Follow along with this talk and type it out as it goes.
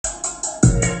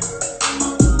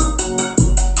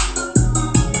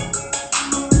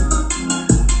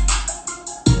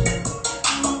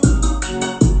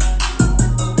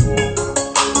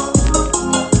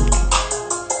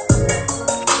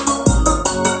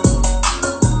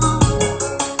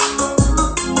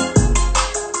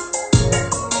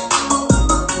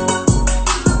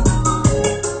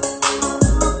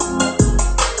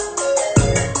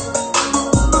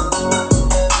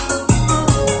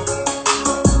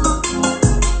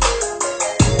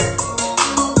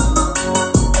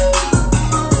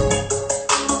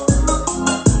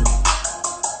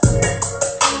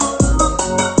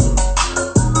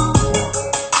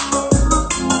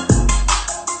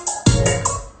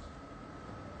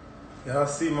Y'all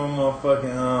see my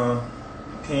motherfucking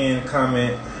pinned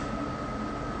comment.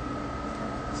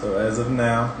 So as of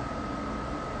now,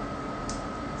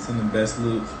 it's in the best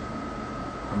loop.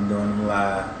 I'm doing them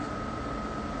live.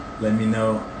 Let me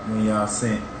know when y'all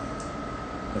sent.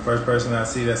 The first person I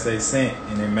see that say sent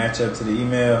and they match up to the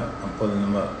email, I'm pulling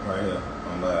them up right here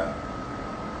on live.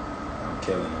 I'm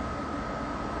killing them.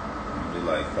 I'm gonna do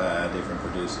like 5 different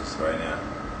producers right now.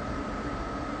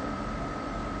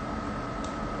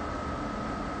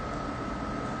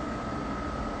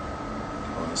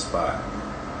 On the spot.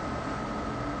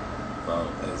 Phone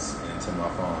is until my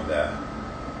phone died.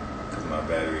 Cause my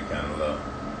battery kinda low.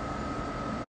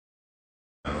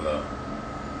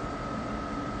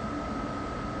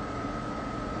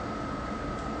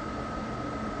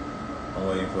 I'm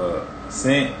waiting for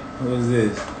Sent. Who is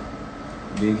this?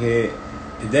 Big head.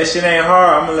 If that shit ain't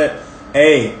hard, I'm gonna let.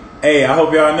 Hey, I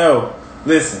hope y'all know.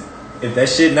 Listen, if that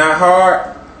shit not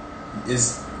hard,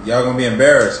 y'all gonna be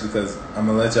embarrassed because I'm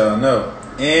gonna let y'all know.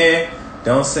 And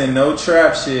don't send no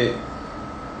trap shit.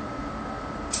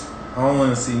 I don't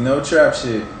wanna see no trap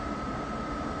shit.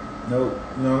 Nope.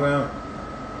 You know what I'm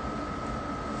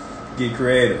saying? Get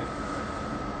creative.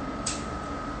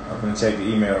 I'm gonna check the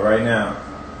email right now.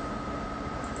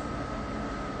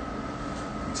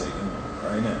 I'm checking it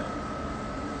right now.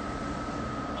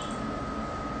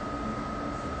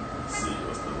 Let's see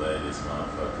what's the latest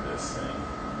motherfucker that's saying.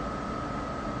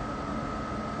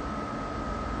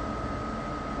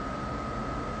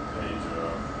 Pedro.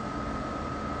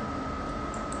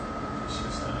 This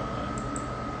shit sound like.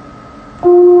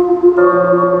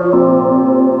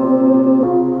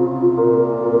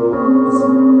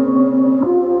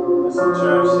 That's some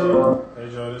trap shit.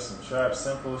 Pedro, this some trap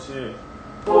simple shit.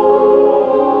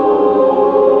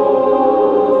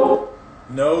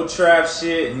 No trap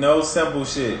shit, no simple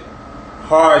shit.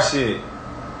 Hard shit.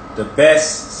 The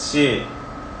best shit.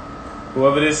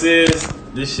 Whoever this is,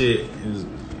 this shit is,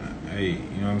 hey,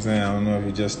 you know what I'm saying? I don't know if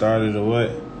it just started or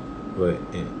what, but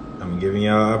I'm giving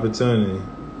y'all opportunity.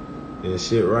 This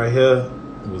shit right here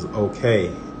was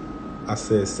okay. I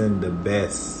said send the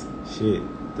best shit.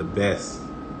 The best.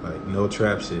 Like, no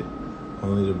trap shit.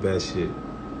 Only the best shit.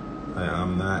 Like,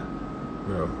 I'm not,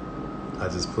 bro. I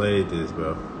just played this,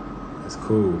 bro. It's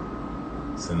cool.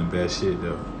 Send the best shit,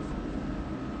 though.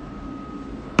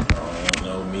 I don't want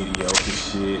no mediocre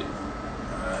shit.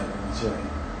 Alright, let me check.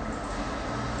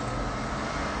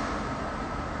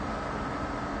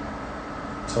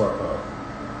 Torpo.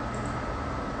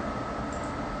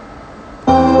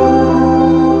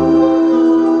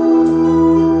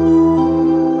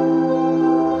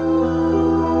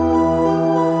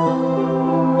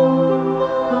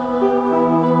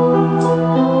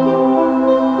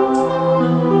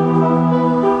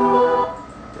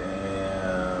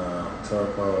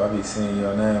 I be seeing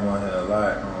your name on here a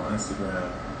lot on Instagram.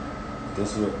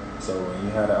 So when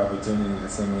you had the opportunity to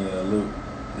send me a loop,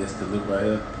 this the loop right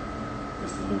here?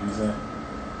 This the loop you sent?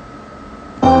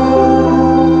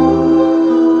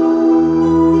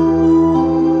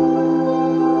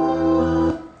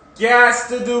 Got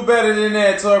to do better than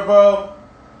that, Turbo.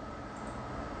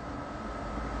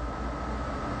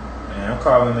 Man, I'm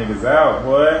calling niggas out,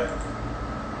 boy.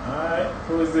 Alright,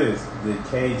 who is this? The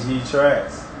KG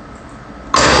Tracks.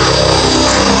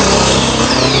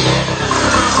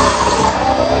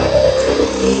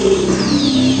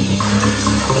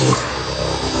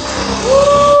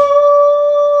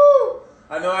 Woo!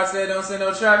 I know I said don't send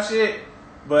no trap shit,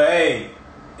 but hey,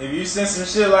 if you send some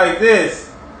shit like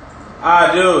this,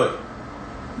 I'll do it.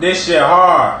 This shit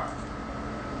hard.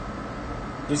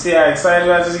 You see how excited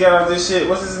I just got off this shit?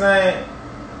 What's his name?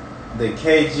 The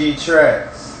KG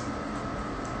Tracks.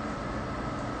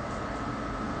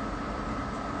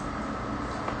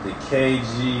 The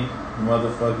KG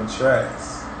motherfucking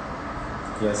Tracks.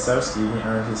 Yeah, Sersky, he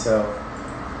earned himself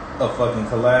a fucking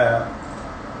collab.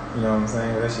 You know what I'm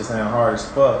saying? That shit sound hard as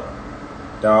fuck,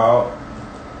 dog.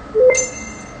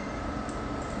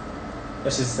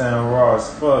 That shit sound raw as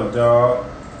fuck, dog.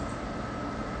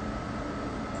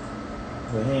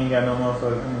 But he ain't got no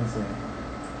motherfucking anything.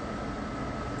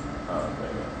 Oh,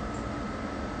 baby.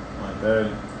 130.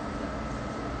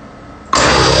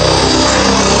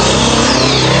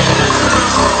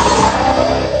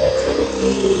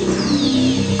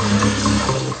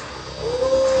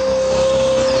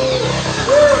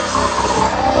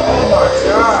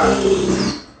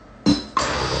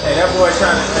 Hey, that boy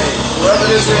trying to, hey, whoever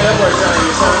this is, that boy trying to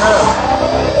get turned up.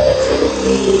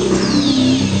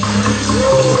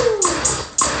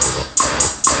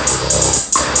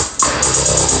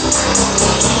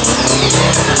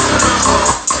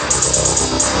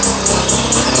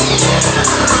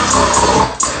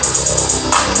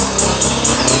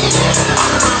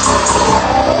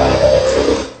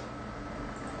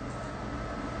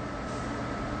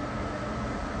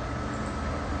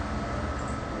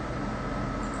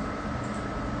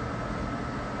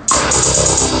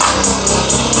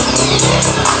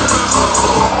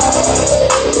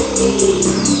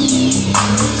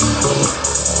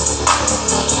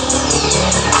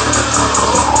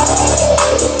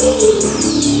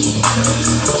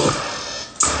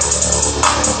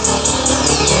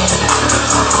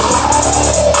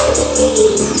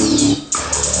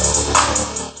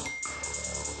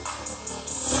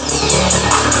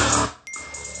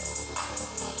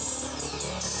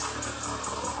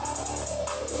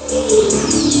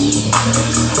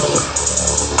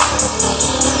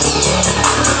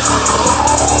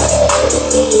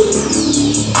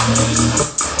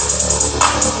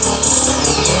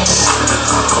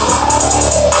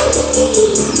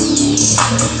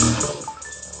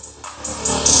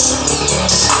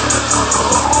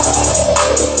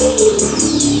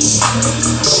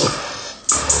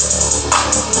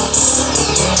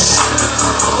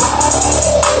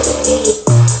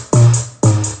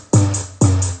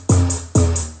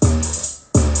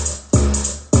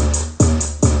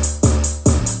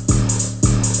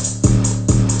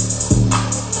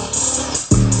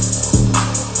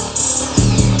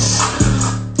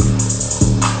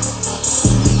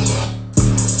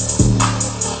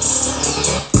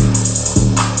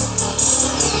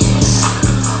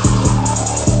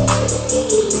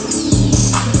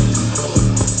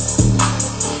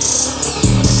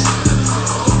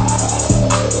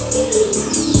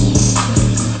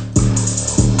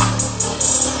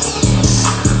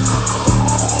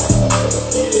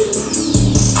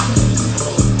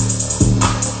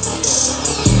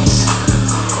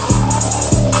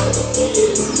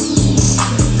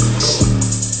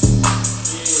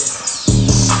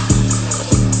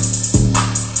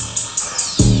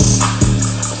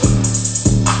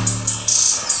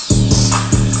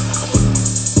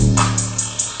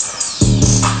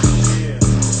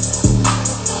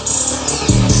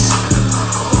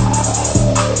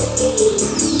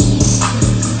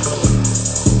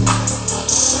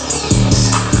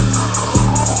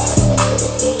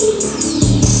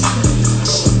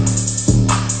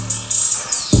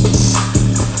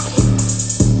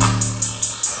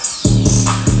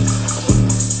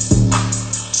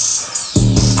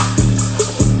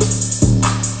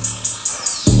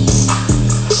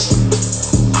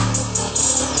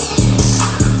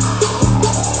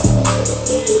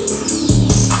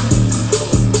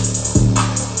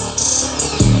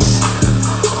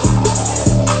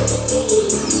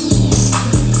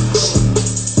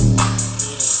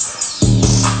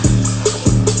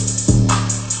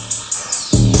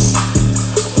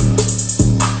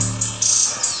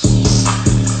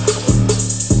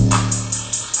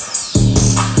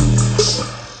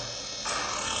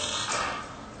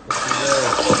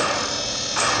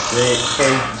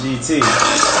 KGT.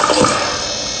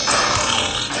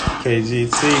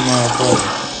 KGT, motherfucker.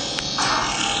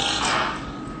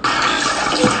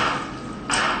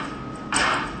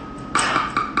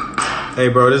 Hey,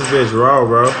 bro, this bitch raw,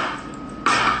 bro.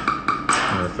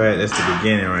 Matter of fact, that's the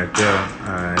beginning right there.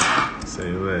 Alright,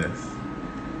 say less.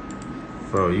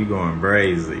 Bro, you going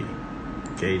brazy.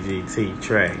 KGT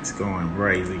tracks going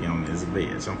brazy on this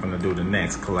bitch. I'm finna do the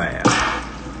next collab.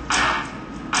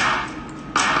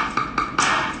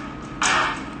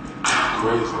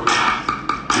 Crazy.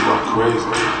 You are crazy.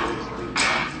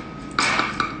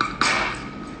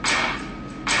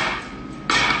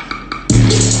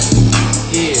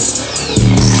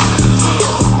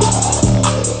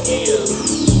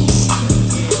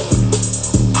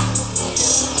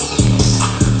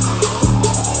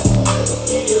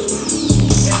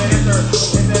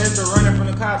 It's the running from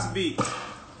the cops beat.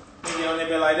 Nigga on that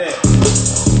bit like that.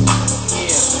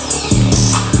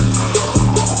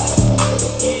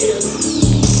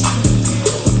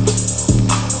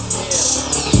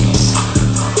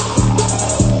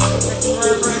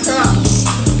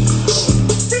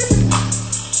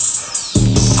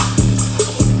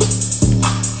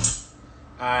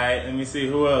 Alright, let me see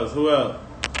who else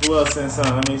sent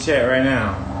something. Let me check right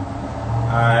now.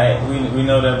 Alright, we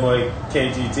know that boy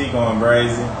KGT going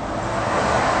brazy.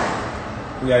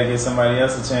 We gotta give somebody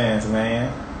else a chance,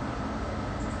 man.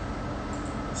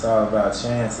 It's all about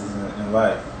chances in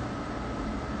life.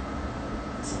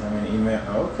 See how many emails?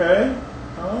 Okay.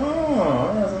 Oh,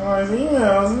 I got some nice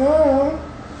emails now.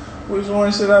 Which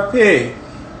one should I pick?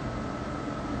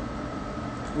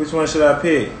 Which one should I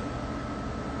pick?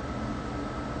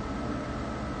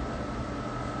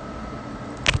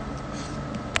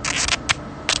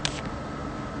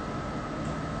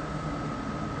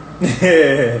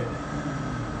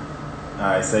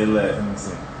 Alright, say let me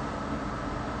see.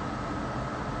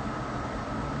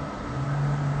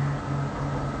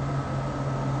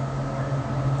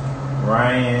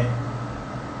 Ryan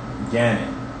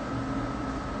Gannon.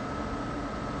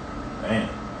 Damn.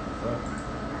 Fuck.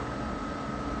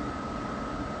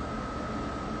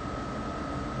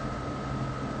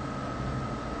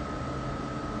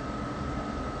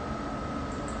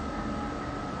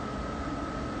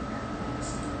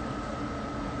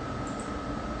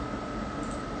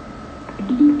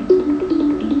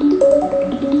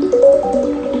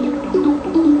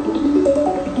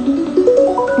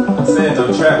 I said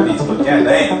don't trap beats, but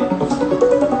goddamn,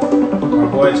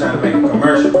 my boy trying to make a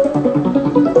commercial.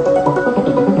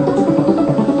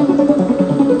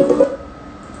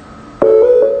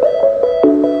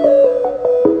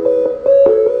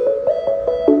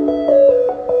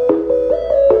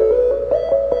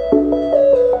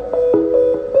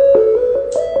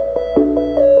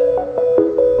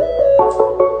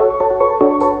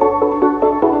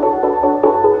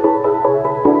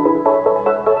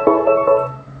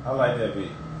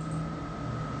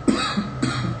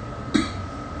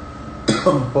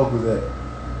 What the fuck was that?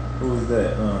 Who was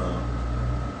that?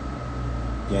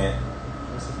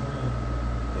 What's his name?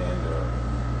 Gander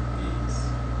Beats.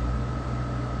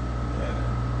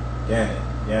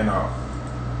 Ganoff.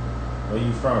 Where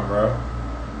you from, bro?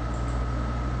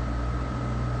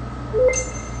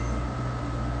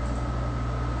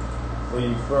 Where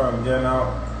you from, Ganoff?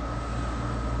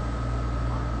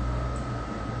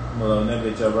 I'm a little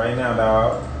nigga at you right now,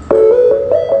 dog.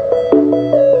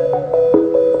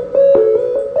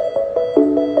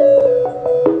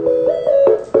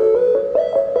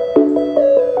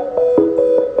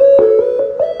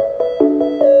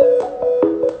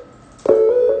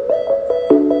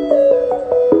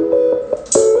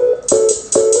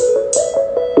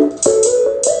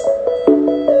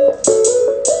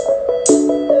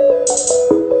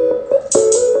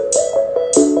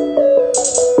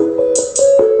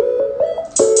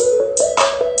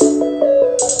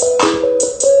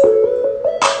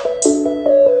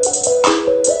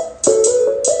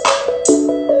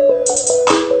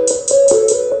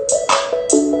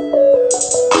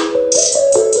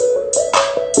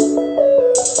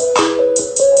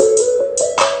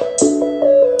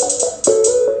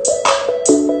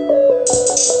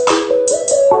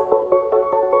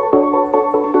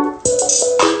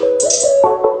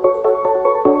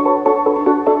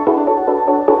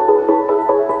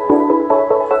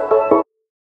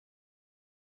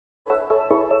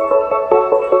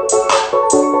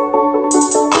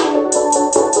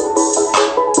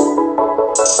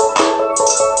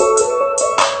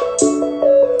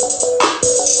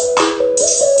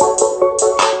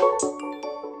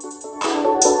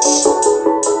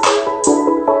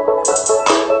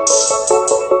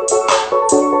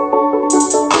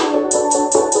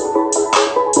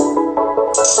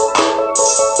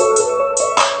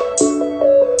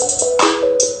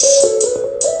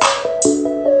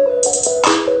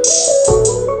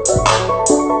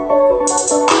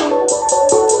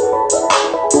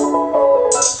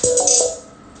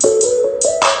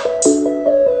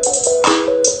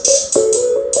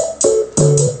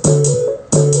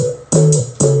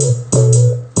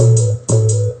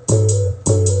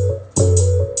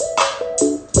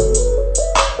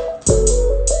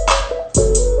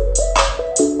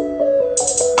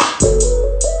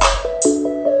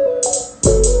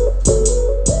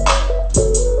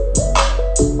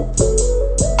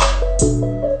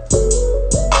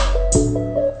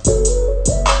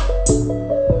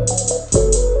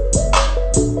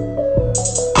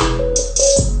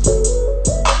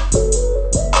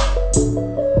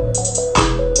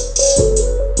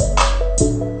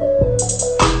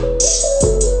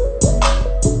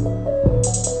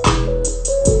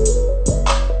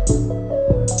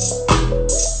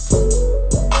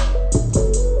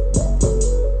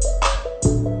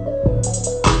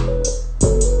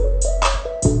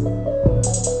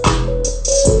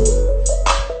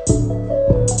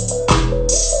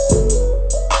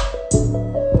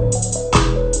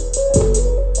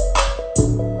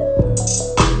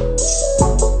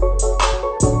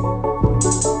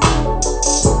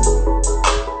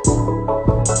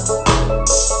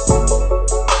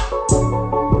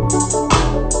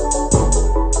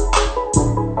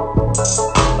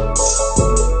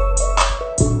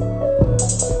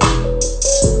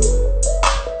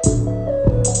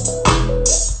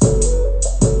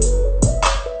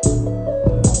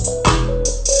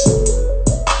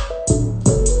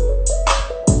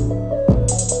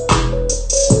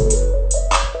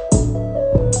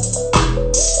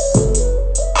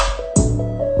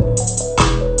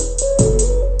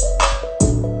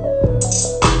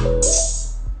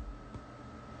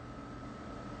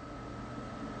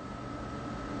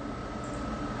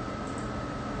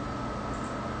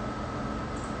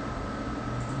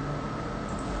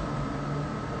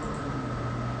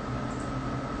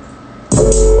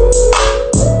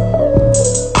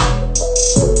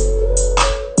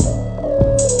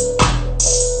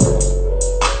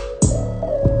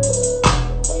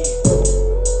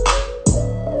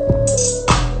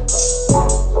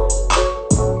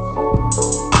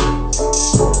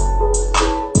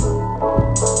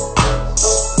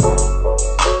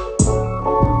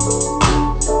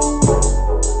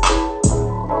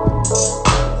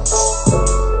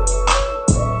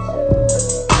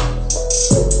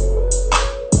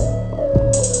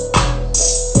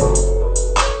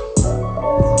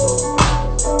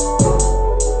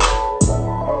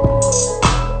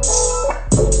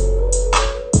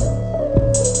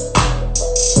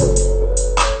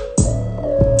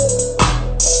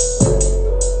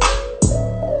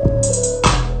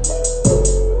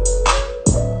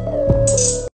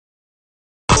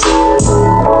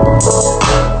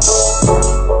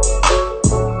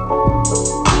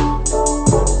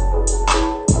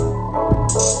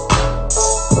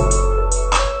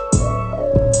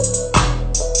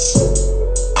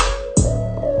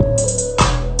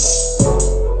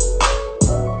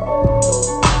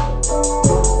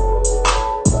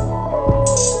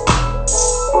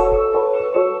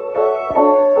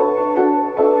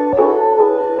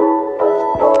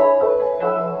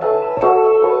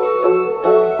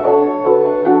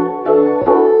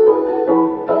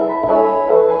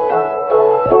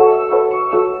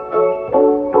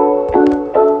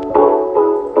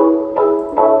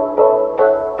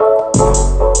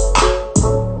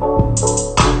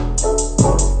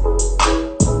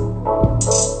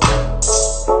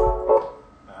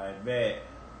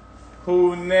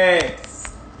 Who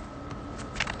next?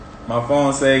 My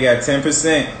phone say it got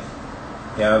 10%.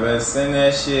 Y'all better send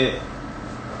that shit.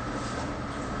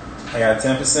 I got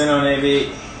 10% on that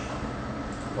bit.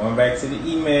 Going back to the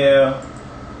email.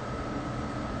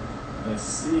 Let's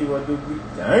see what do we.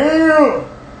 Damn!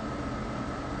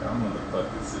 Y'all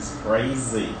motherfuckers is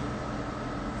crazy.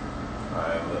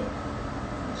 Alright, look.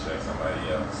 Check somebody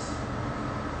else.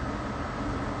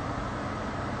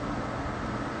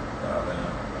 Y'all been,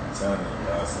 I'm telling you,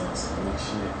 y'all seen some weak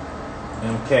shit.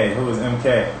 MK, who is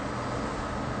MK?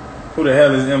 Who the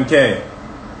hell is MK?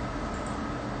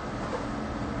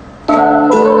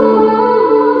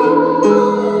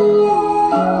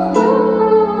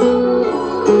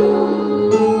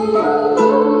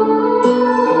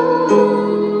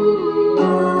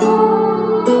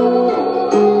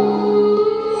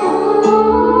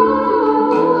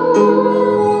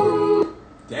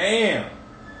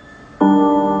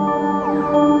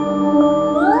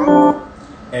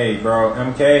 Hey, bro,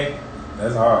 MK,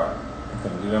 that's hard. I'm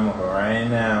gonna do them right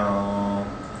now.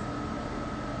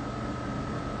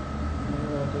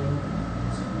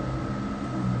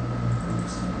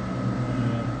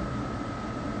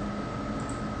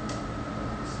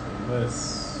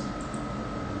 Let's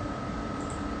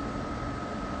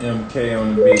MK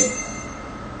on the beat.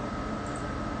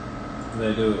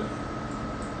 They do it.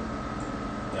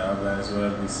 Y'all might as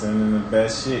well be sending the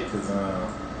best shit, cause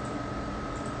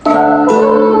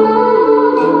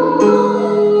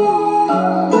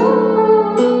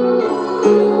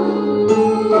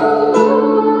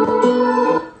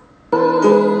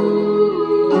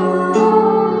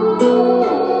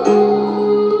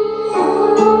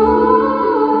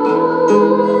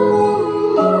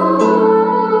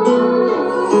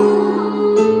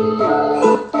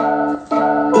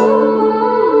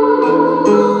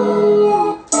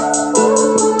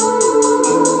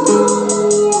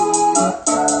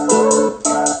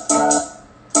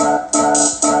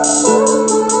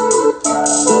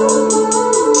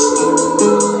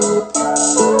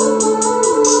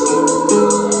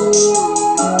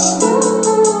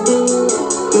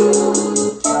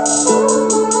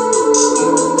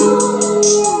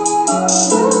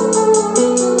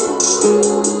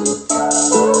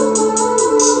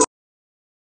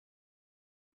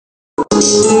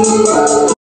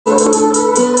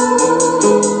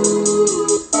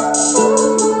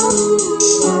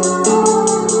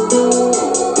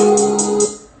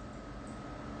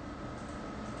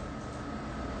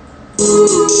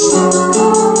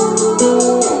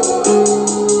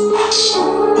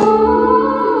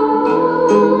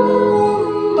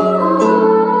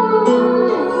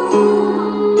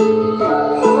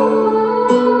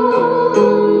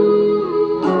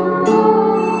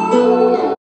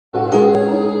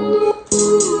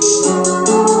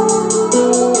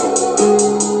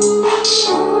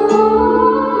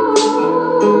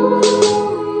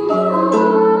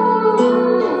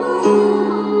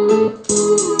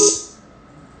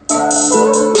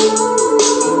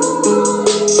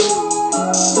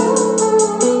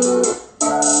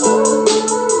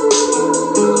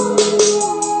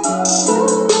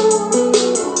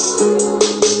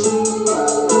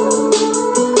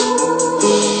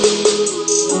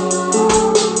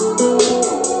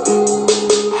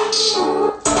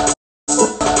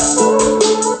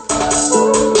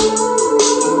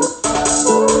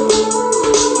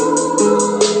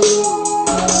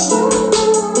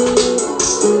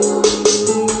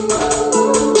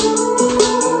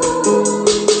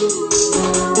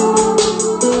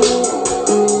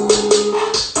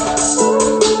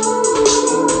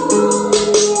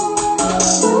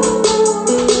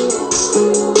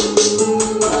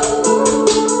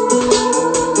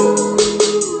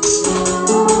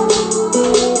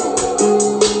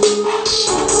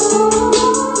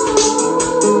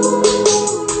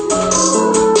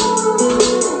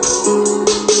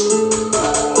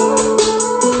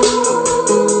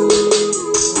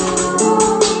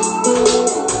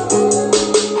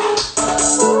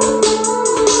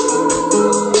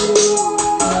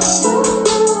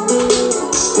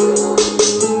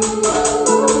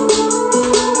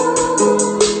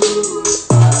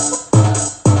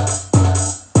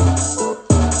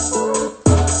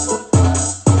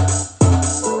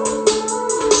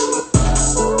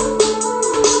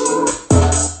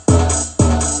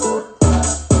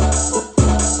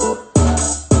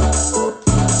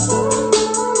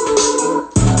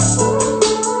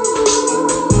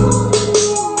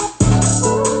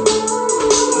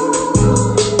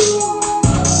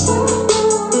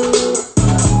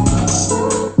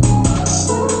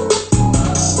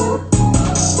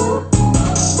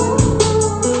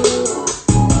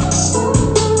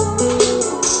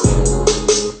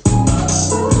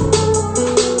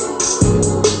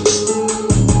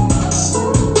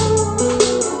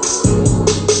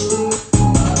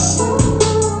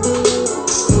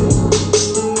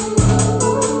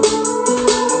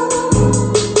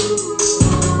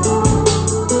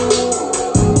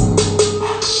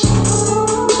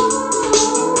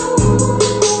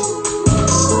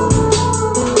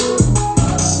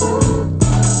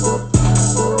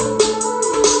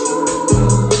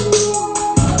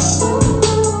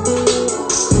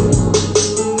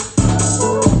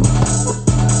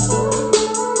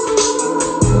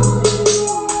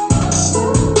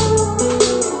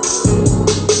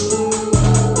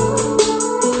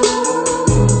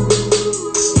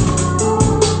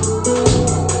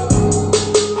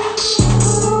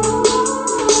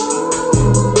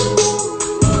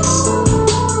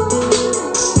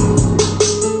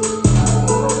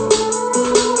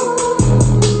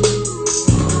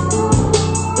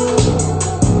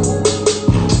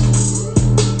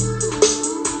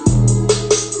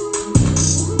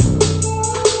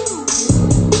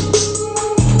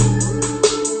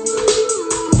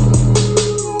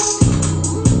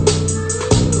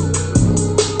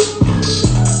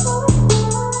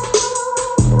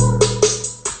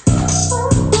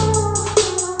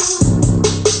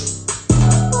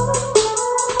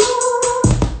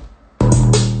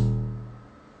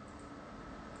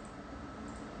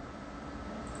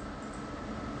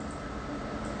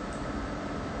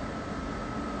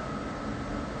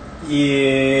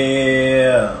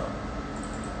Yeah.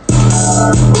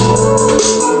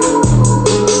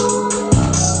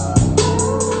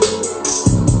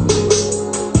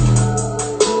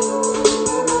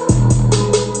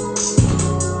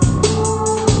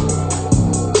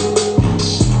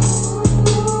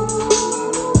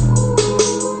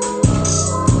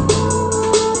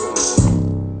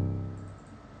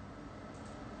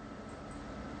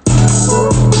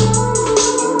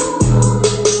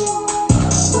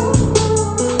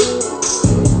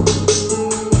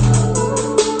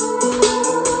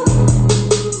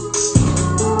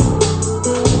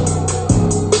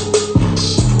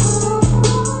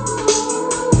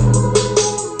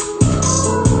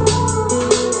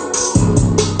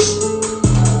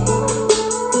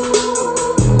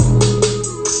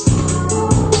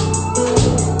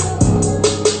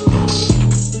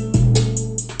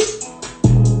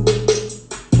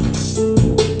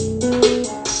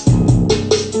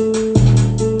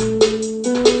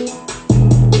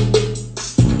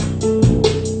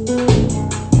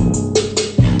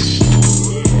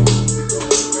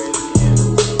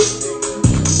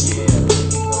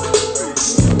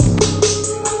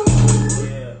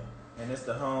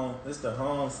 This the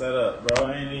home setup, bro.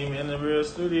 I ain't even in the real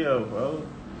studio, bro.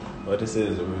 But this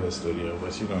is a real studio,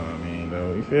 but you know what I mean,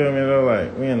 though. You feel me, though?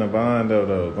 Like, we in the bond,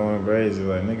 though, going crazy.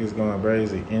 Like, niggas going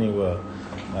crazy anywhere.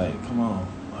 Like, come on.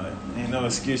 Like, ain't no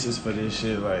excuses for this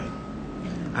shit. Like,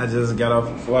 I just got off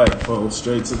a flight, folks,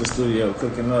 straight to the studio,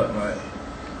 cooking up. Like,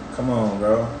 come on,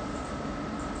 bro.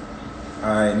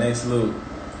 Alright, next loop.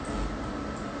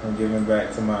 I'm giving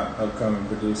back to my upcoming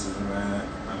producers, man.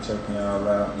 I'm checking y'all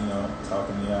out, you know,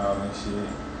 talking to y'all and shit.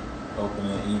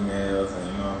 Opening emails and,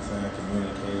 you know what I'm saying,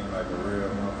 communicating like a real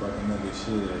motherfucking nigga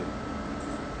should.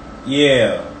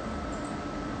 Yeah.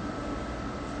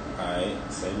 Alright,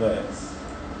 say less.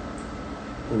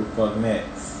 Who the fuck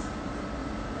next?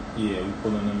 Yeah, we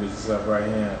pulling them bitches up right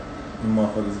here. You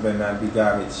motherfuckers better not be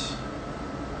garbage.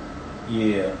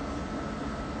 Yeah.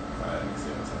 Alright, let me see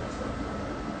what's next.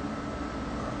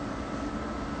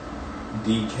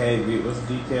 DK, what's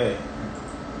DK?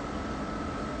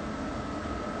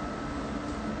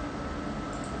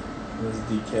 What's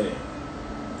DK?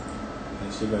 That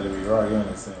shit better be raw, you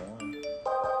only saying one.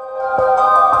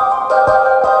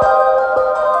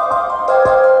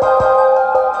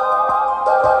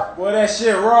 Boy, that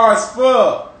shit raw as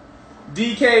fuck.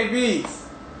 DK Beats.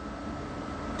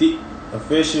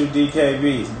 Official DK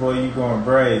Beats. Boy, you going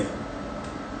brazen.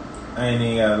 I ain't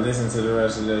even gotta listen to the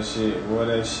rest of that shit. Boy,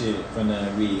 that shit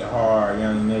finna be hard,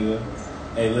 young nigga.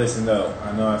 Hey, listen though.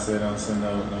 I know I said don't send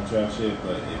no trap shit,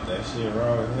 but if that shit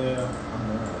raw as hell,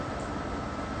 I'm on it.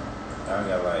 Y'all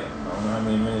got like, I don't know how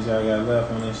many minutes y'all got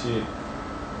left on this shit,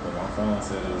 but my phone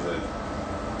said it was at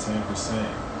 10%.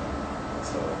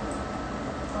 So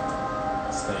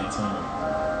stay tuned.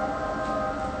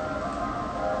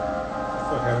 What the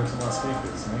fuck happened to my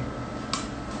speakers, nigga?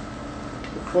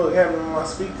 What happened to my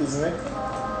speakers, nigga?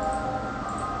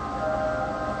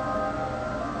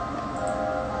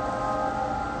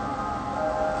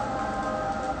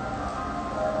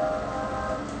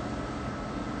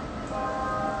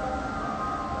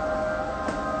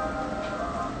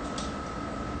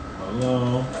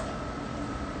 Hello?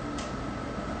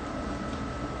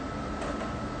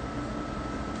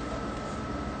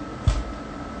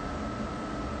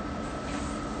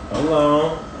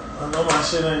 Hello? I know my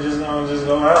shit ain't just gonna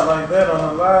go out like that on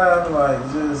the live, like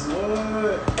just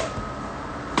what?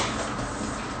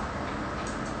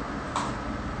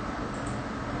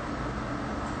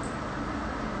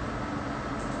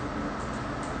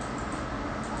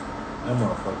 That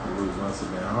motherfucker lose must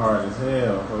have been hard as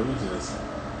hell, bro. You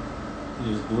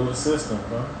just blew the system,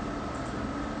 bro.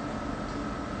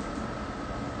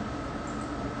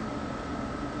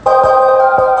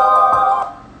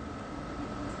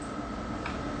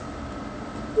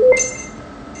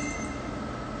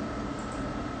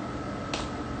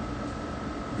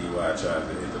 DY tried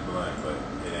to hit the blunt, but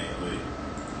it ain't lit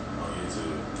on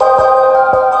YouTube.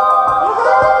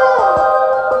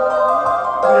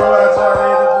 DY tried to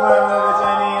hit the blunt, but it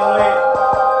ain't even lit.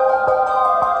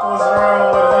 What's wrong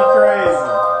with it? He crazy.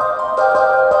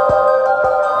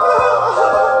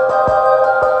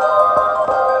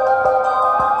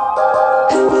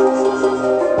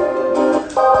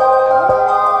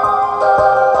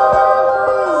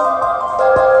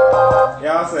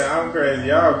 Y'all say I'm crazy.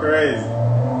 Y'all crazy.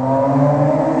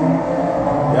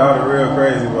 Y'all the real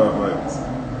crazy motherfuckers.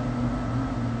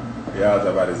 Y'all talk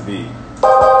about this beat.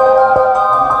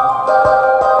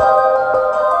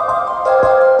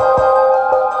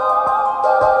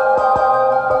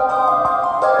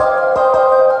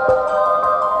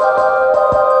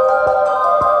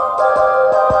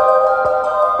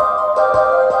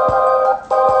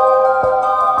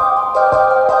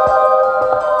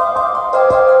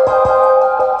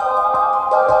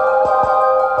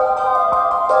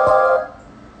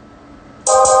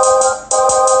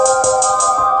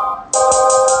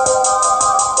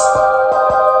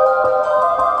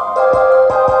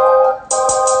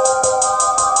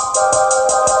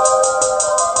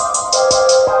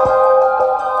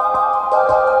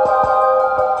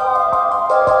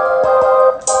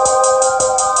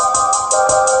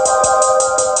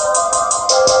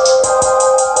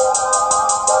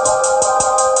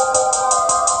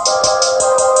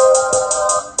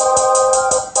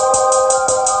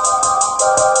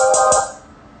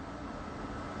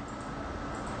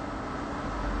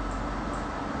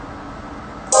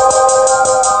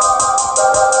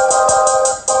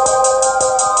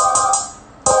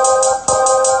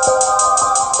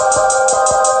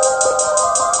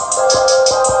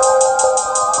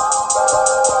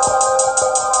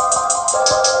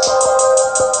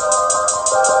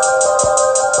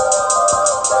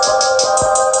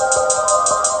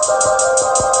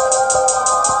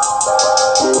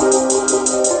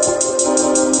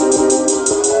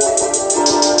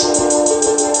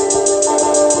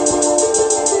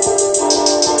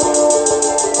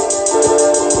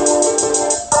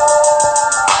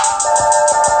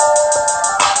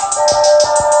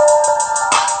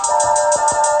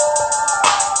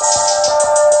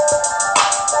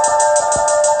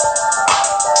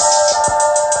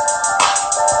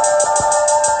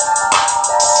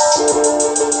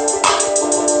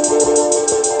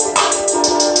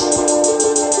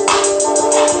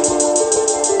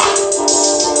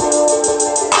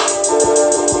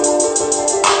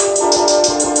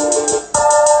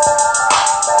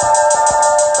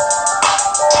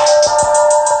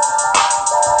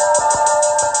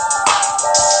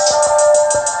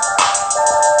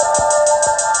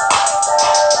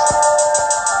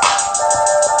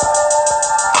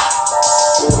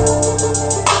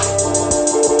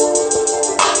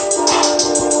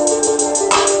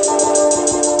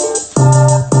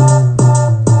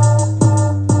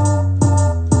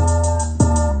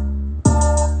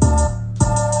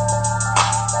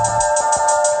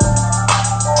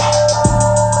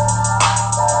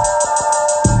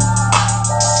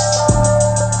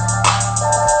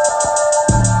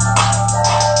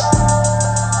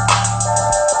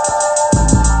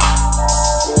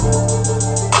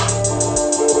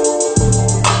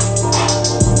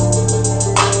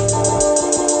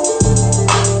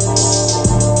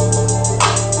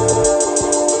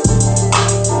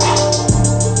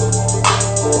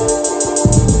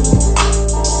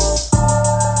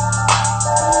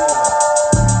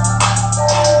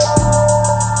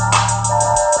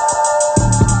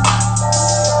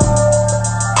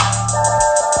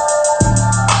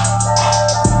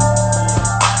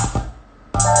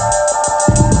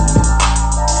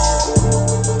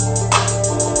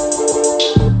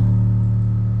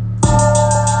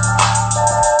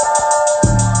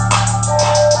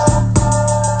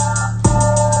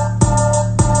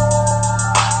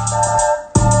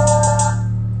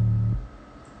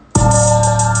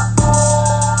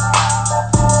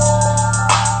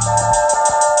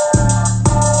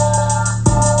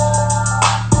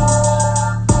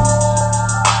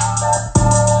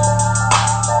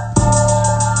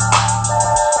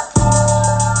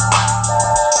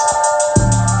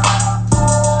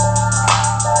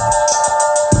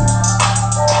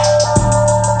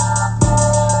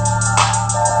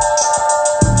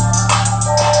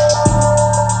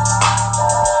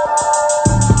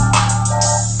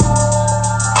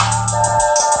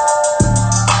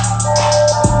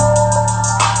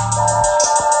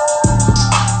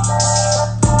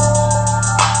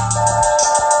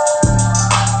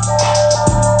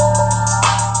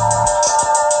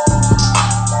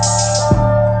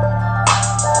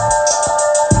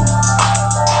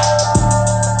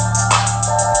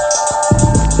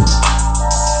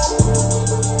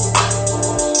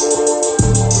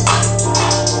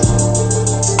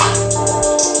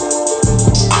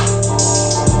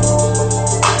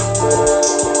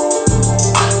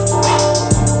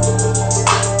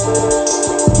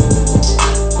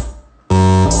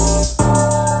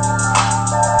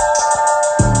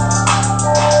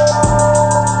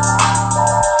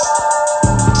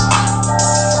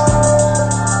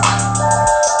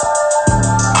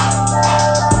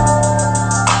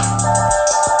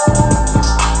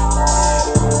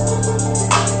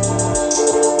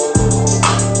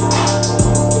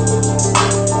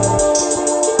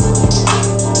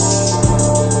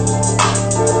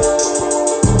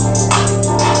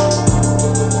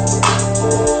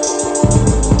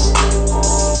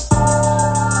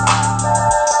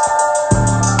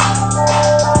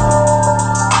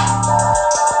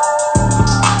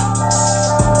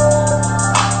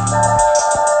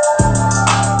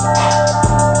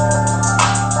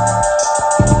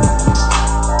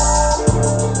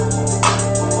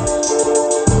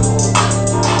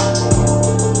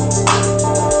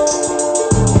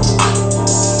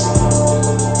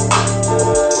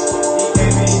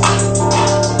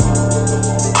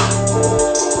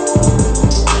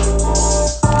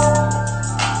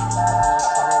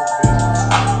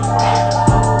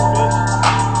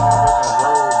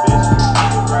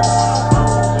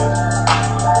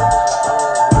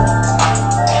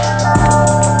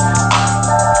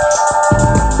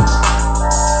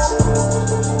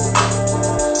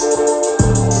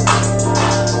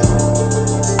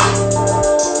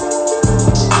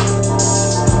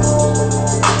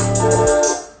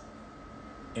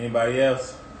 Anybody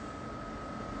else?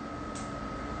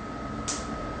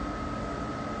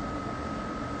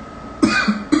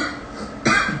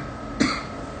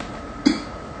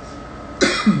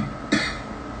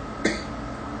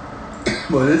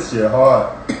 Well, this shit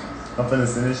hard. I'm finna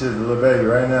send this shit to Lil Baby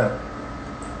right now.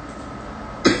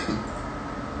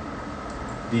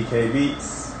 DK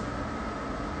Beats.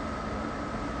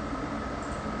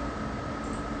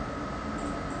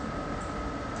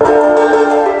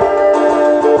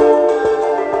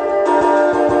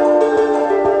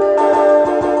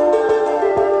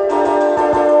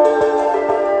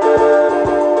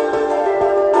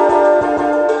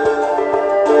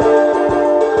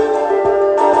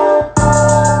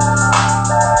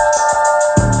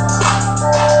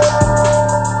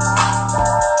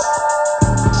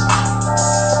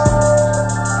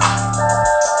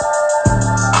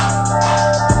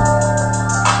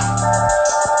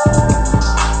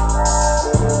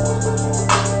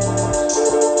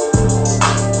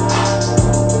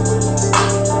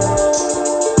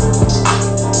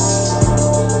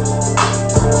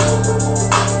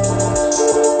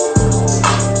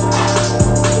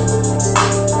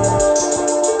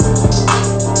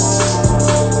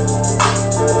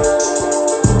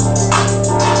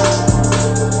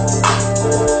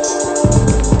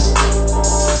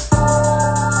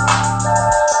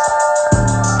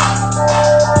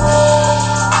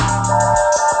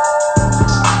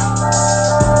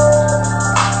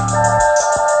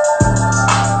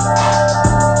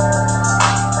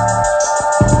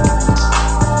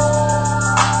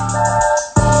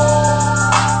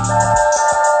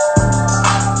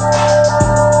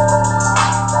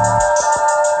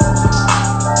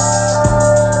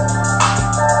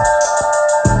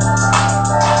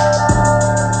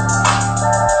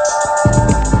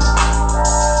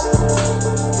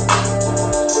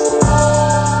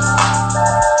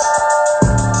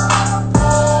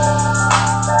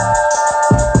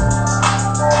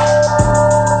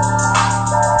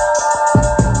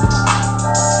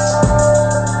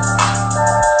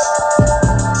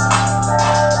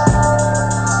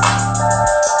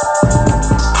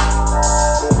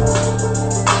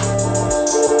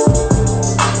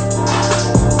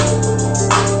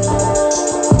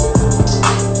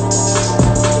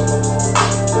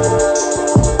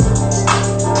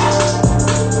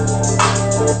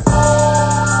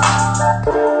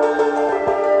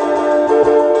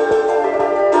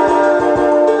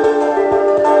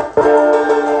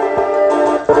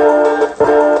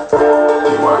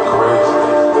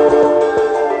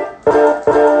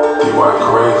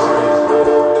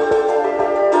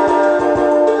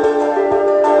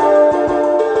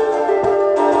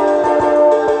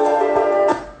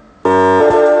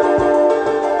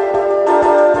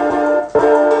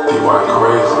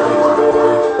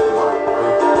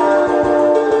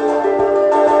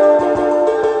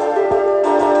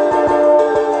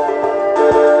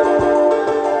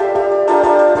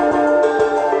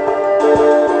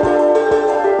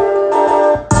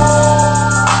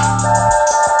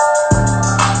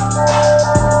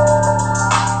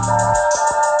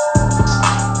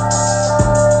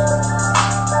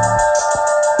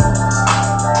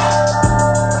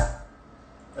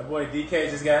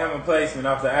 DK just got him a placement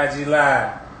off the IG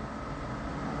Live.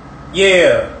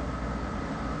 Yeah.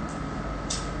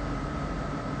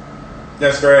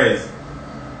 That's crazy.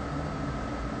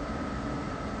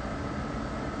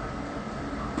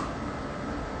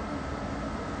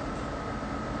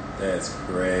 That's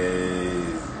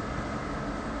crazy.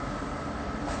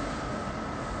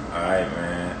 Alright,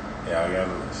 man. Y'all got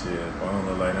a shit. I don't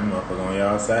look like them motherfuckers on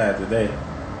y'all side today.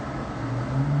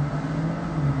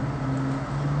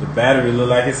 The battery look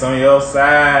like it's on your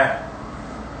side.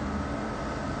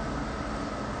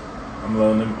 I'm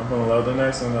gonna load the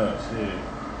next one up. Shit.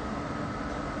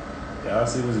 Y'all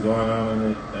see what's going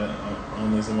on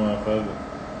on this motherfucker?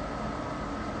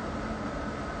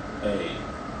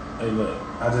 Hey, look.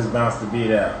 I just bounced the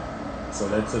beat out, so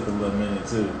that took a little minute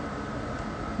too.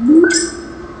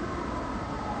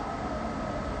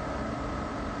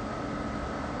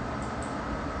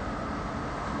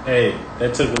 Hey,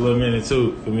 that took a little minute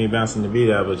too for me bouncing the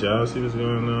beat out, but y'all see what's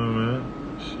going on,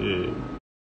 man? Shit.